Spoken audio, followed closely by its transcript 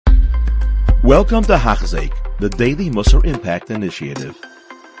Welcome to Hachzik, the Daily Musar Impact Initiative.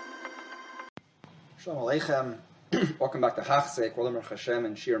 Shalom Aleichem. Welcome back to Hachzik, Rolam Hashem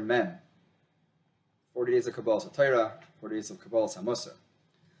and Shir Mem. 40 days of Kabbalah Torah, 40 days of Kabbalah Musar.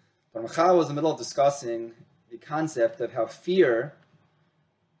 Ramchal was in the middle of discussing the concept of how fear,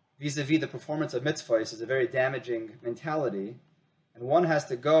 vis-a-vis the performance of mitzvahs, is a very damaging mentality, and one has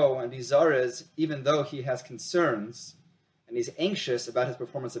to go and be zarez even though he has concerns and he's anxious about his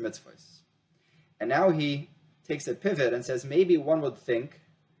performance of mitzvahs. And now he takes a pivot and says maybe one would think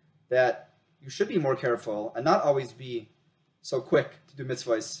that you should be more careful and not always be so quick to do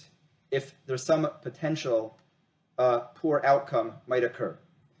mitzvahs if there's some potential poor outcome might occur.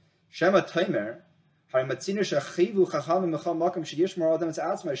 Shema Taimer,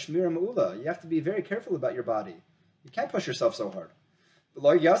 you have to be very careful about your body. You can't push yourself so hard. And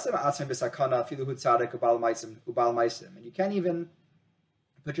you can't even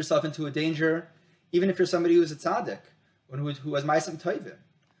put yourself into a danger, even if you're somebody who's a tzaddik, who has ma'asim tovim.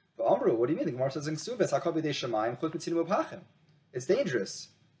 But Amru, what do you mean? The Gemara says in Ksubas, it's dangerous.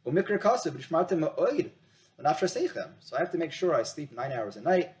 So I have to make sure I sleep 9 hours a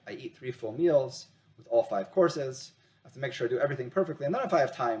night, I eat 3 full meals with all 5 courses, I have to make sure I do everything perfectly, and then if I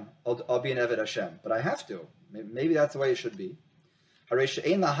have time, I'll be an Eved Hashem. But I have to. Maybe that's the way it should be. We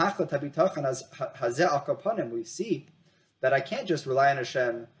see that I can't just rely on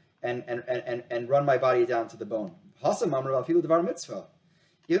Hashem and run my body down to the bone.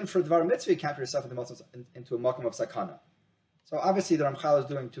 Even for Dvar Mitzvah, you can't put yourself into a makom of sakana. So obviously the Ramchal is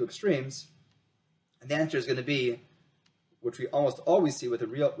doing two extremes, and the answer is going to be, which we almost always see with the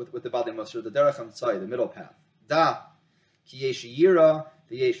Bali Musar, the Derech HaMtzai, the middle path. Da, ki yesh yira,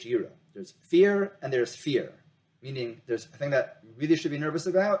 the yesh yira. There's fear and there's fear. Meaning there's a thing that you really should be nervous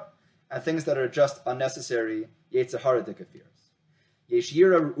about, and things that are just unnecessary, Yetzer Hara dika fears. Yesh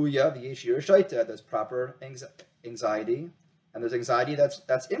yira ru'uya, the yesh yira shaita, there's proper anxiety, and there's anxiety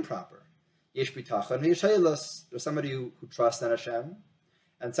that's improper. Yesh bitachon, yesh haylos, there's somebody who trusts in Hashem,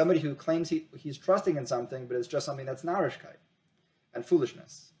 and somebody who claims he's trusting in something, but it's just something that's narishkeit and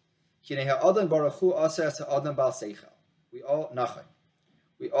foolishness. We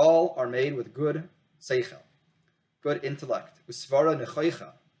all are made with good seichel, good intellect, usvara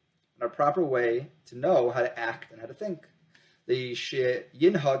nechoicha, and a proper way to know how to act and how to think. The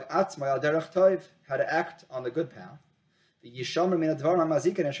yinhag atzmai al derech tov, how to act on the good path. The yishamer min advar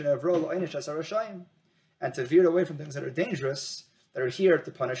hamazikin eshenevro lo'inish asar rashayim, and to veer away from things that are dangerous, that are here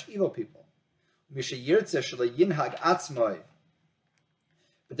to punish evil people. If you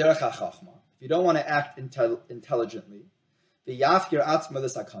don't want to act intelligently,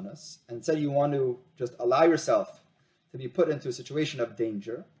 and say you want to just allow yourself to be put into a situation of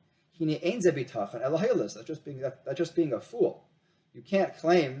danger, that's just being a fool. You can't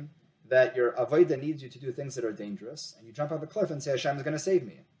claim that your avodah needs you to do things that are dangerous, and you jump off a cliff and say Hashem is going to save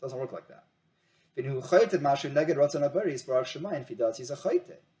me. It doesn't work like that.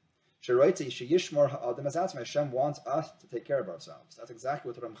 Hashem wants us to take care of ourselves. That's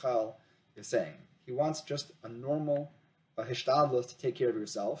exactly what Ramchal is saying. He wants just a normal hishtadlus to take care of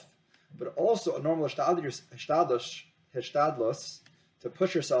yourself, but also a normal hishtadlus to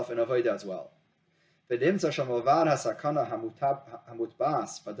push yourself in avodah as well. Besides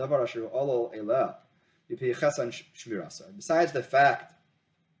the fact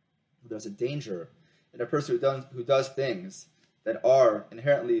there's a danger in a person who does things that are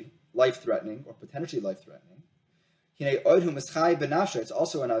inherently life-threatening or potentially life-threatening. It's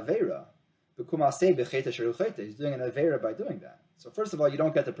also an aveira. He's doing an aveira by doing that. So first of all, you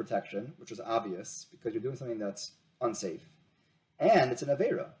don't get the protection, which is obvious, because you're doing something that's unsafe. And it's an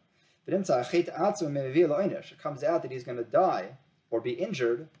aveira. It comes out that he's going to die or be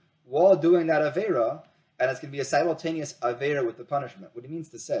injured while doing that aveira, and it's going to be a simultaneous aveira with the punishment. What he means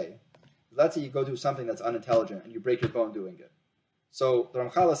to say, let's say you go do something that's unintelligent and you break your bone doing it. So the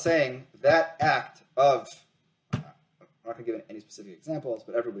Ramchal is saying that act of, I'm not going to give any specific examples,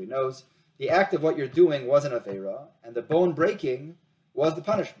 but everybody knows, the act of what you're doing was an aveira, and the bone breaking was the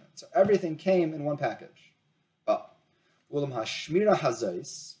punishment. So everything came in one package. Ulam hashmira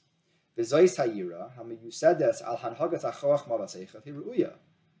hazais, v'zais hayira, you said this, al hanhagas achoach mavaseichat hiruya.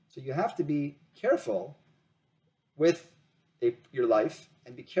 So you have to be careful with your life,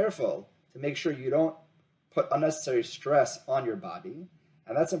 and be careful to make sure you don't put unnecessary stress on your body,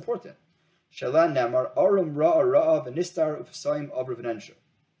 and that's important. So until now,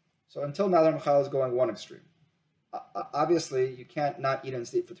 the Ramchal is going one extreme. Obviously, you can't not eat and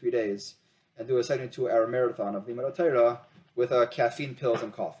sleep for 3 days and do a 72-hour marathon of Limud Torah with caffeine pills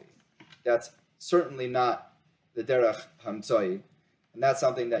and coffee. That's certainly not the Derech HaMtzai And that's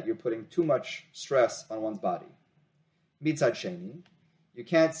something that you're putting too much stress on one's body. Mitzad sheni, you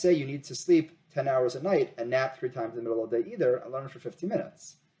can't say you need to sleep 10 hours a night and nap 3 times in the middle of the day either and learn for 50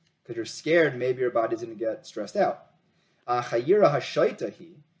 minutes. Because you're scared maybe your body's going to get stressed out. Chayira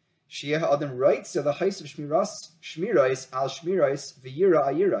hashaitahi, Shia Adam writes to the Hais of Shmirais al Shmirais V'yira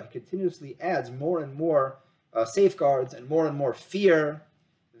Ayira. He continuously adds more and more safeguards and more fear.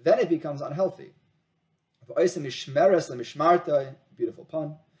 Then it becomes unhealthy. Beautiful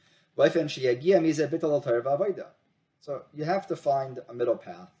pun. So you have to find a middle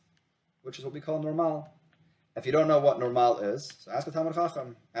path, which is what we call normal. If you don't know what normal is, so ask a Talmud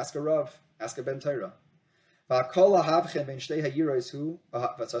Chacham, ask a Rav, ask a Ben Torah. So how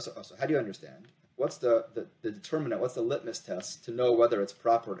do you understand? What's the determinant? What's the litmus test to know whether it's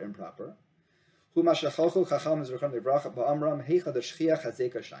proper or improper?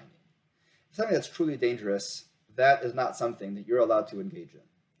 Something that's truly dangerous, that is not something that you're allowed to engage in.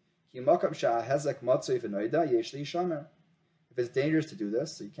 If it's dangerous to do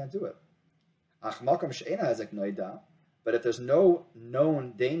this, so you can't do it. But if there's no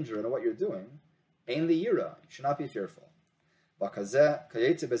known danger in what you're doing, you should not be fearful. If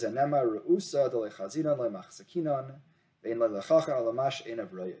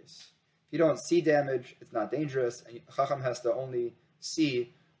you don't see damage, it's not dangerous, and Chacham has to only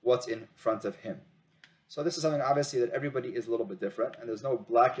see what's in front of him. So this is something obviously that everybody is a little bit different, and there's no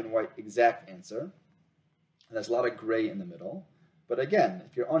black and white exact answer, and there's a lot of gray in the middle. But again,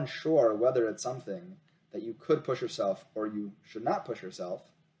 if you're unsure whether it's something that you could push yourself or you should not push yourself,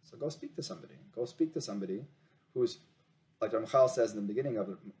 so go speak to somebody. Go speak to somebody who's, like Ramchal says in the beginning of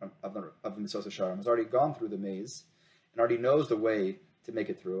the Mesilas Yesharim, has already gone through the maze and already knows the way to make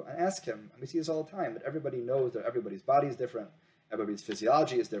it through. And ask him. And we see this all the time, but everybody knows that everybody's body is different, everybody's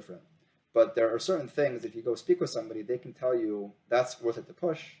physiology is different. But there are certain things, if you go speak with somebody, they can tell you that's worth it to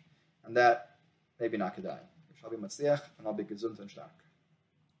push, and that maybe not kedai. Shall be matzliach, and I'll be gesund and stark.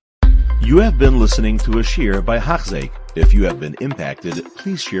 You have been listening to a shir by Hachzeik. If you have been impacted,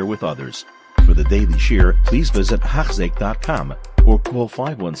 please share with others. For the daily shir, please visit Hachzeik.com or call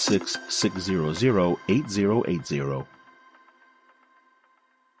 516-600-8080.